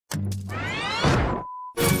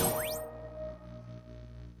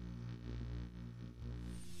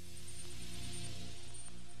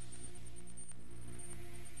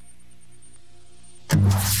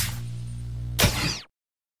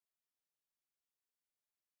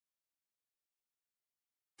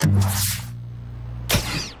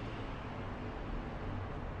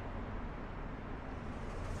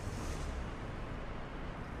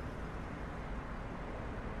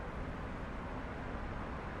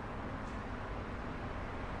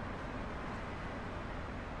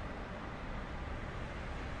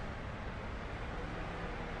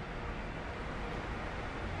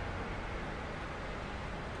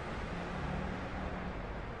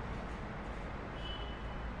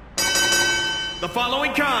The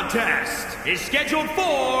following contest is scheduled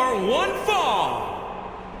for one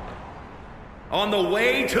fall. On the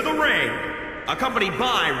way to the ring, accompanied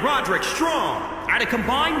by Roderick Strong at a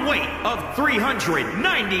combined weight of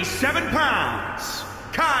 397 pounds,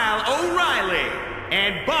 Kyle O'Reilly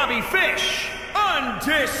and Bobby Fish,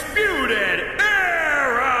 Undisputed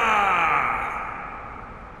Era!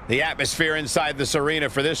 The atmosphere inside this arena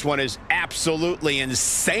for this one is absolutely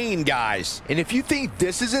insane, guys. And if you think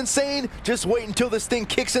this is insane, just wait until this thing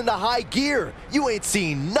kicks into high gear. You ain't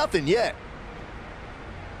seen nothing yet.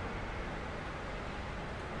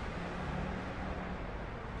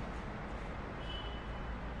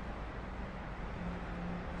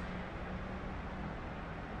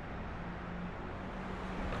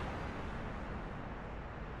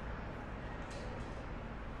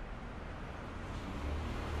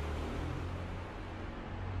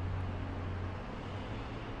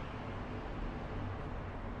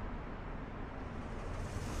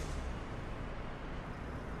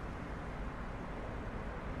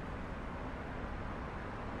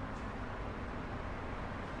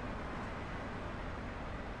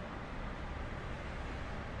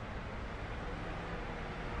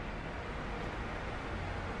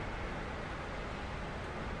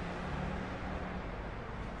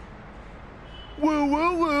 Woo,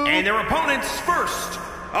 woo, woo. And their opponents first,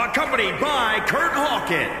 accompanied by Kurt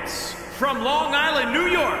Hawkins from Long Island, New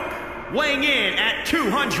York, weighing in at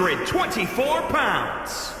 224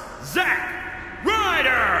 pounds, Zack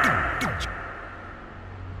Ryder.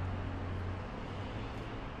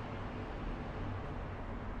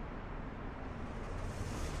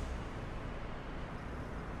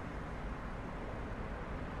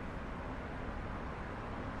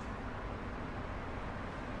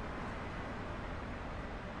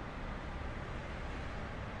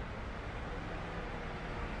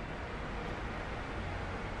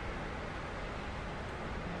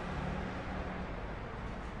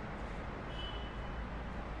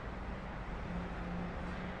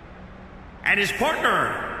 And his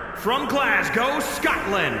partner from Glasgow,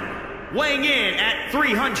 Scotland, weighing in at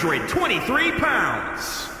 323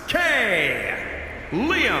 pounds, Killian.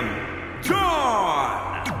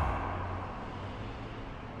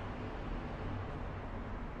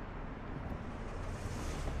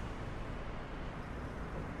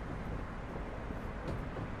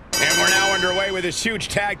 And we're now underway with this huge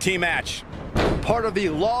tag team match. Part of the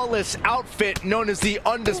lawless outfit known as the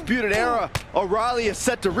Undisputed Era, O'Reilly is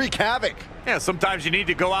set to wreak havoc. Yeah, sometimes you need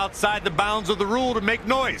to go outside the bounds of the rule to make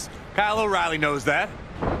noise. Kyle O'Reilly knows that.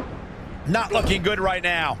 Not looking good right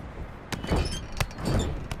now.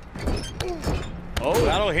 Oh,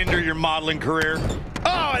 that'll hinder your modeling career.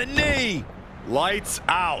 Oh, a knee! Lights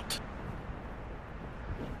out.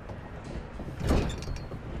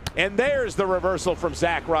 And there's the reversal from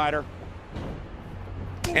Zack Ryder.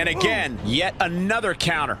 And again, yet another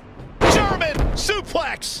counter. German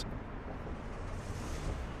suplex!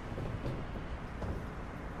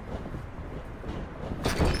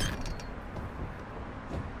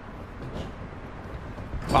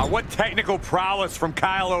 Wow, what technical prowess from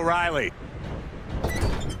Kyle O'Reilly.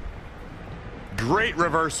 Great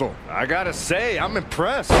reversal. I gotta say, I'm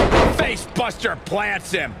impressed. Facebuster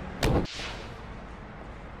plants him.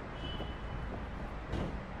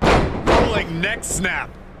 Rolling neck snap.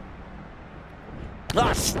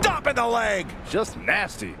 Ah, stop in the leg. Just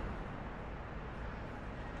nasty.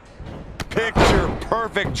 Picture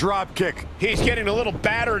perfect drop kick. He's getting a little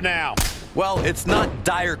battered now. Well, it's not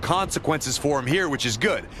dire consequences for him here, which is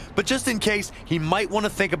good. But just in case, he might want to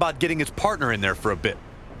think about getting his partner in there for a bit.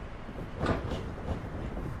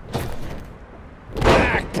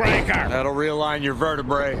 Backbreaker. That'll realign your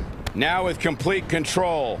vertebrae. Now with complete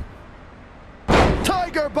control.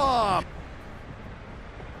 Tiger Bomb!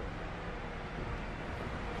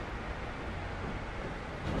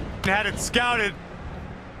 Had it scouted.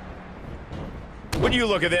 When you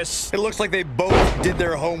look at this, It looks like they both did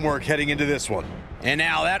their homework heading into this one. and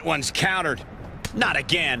now that one's countered. Not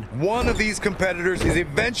again. One of these competitors is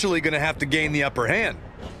eventually going to have to gain the upper hand.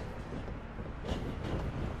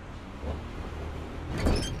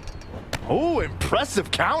 Oh,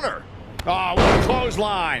 impressive counter. Oh, what a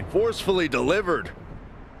clothesline. Forcefully delivered.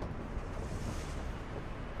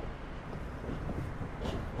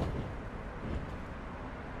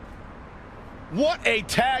 What a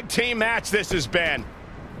tag team match this has been.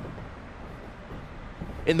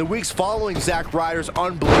 In the weeks following Zack Ryder's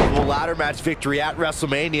unbelievable ladder match victory at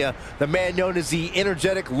WrestleMania, the man known as the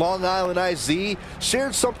energetic Long Island IZ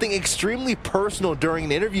shared something extremely personal during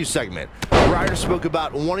an interview segment. Ryder spoke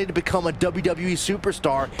about wanting to become a WWE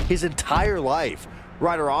superstar his entire life.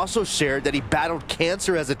 Ryder also shared that he battled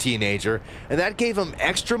cancer as a teenager, and that gave him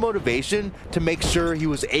extra motivation to make sure he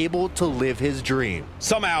was able to live his dream.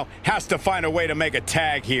 Somehow has to find a way to make a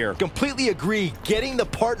tag here. Completely agree, getting the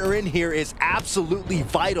partner in here is absolutely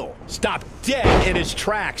vital. Stop dead in his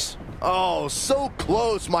tracks. Oh, so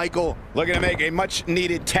close, Michael. Looking to make a much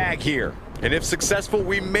needed tag here. And if successful,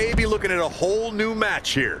 we may be looking at a whole new match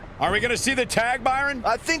here. Are we going to see the tag, Byron?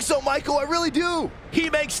 I think so, Michael, I really do. He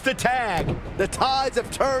makes the tag. The tides have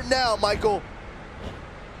turned now, Michael.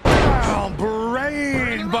 Down,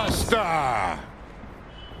 brain buster.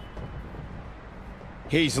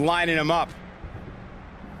 He's lining him up.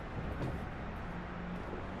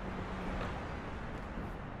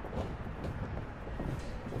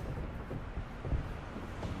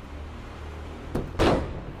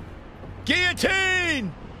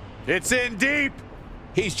 Guillotine! It's in deep.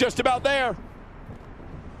 He's just about there.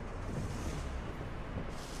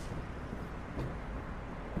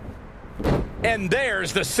 And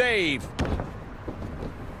there's the save.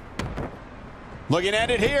 Looking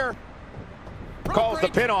at it here. Calls the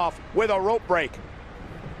pin off with a rope break.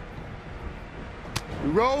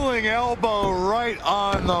 Rolling elbow right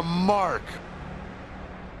on the mark.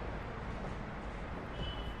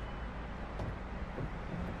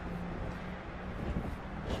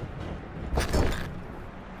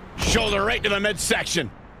 Shoulder right to the midsection.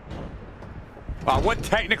 What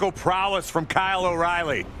technical prowess from Kyle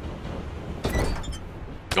O'Reilly.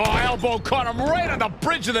 Oh, elbow caught him right on the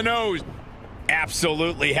bridge of the nose.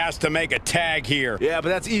 Absolutely has to make a tag here. Yeah, but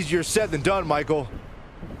that's easier said than done, Michael.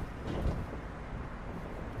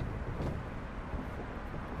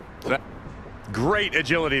 Great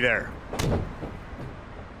agility there.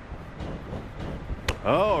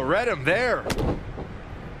 Oh, read him there.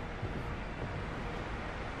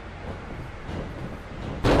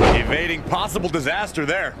 Evading possible disaster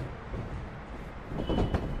there.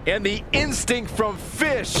 And the instinct from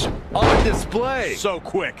Fish on display. So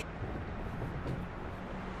quick.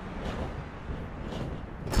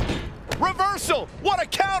 Reversal! What a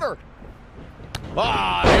counter!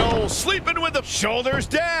 Ah, the old sleeping with the shoulders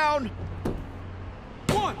down.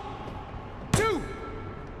 1, 2,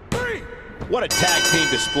 3. What a tag team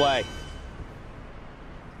display.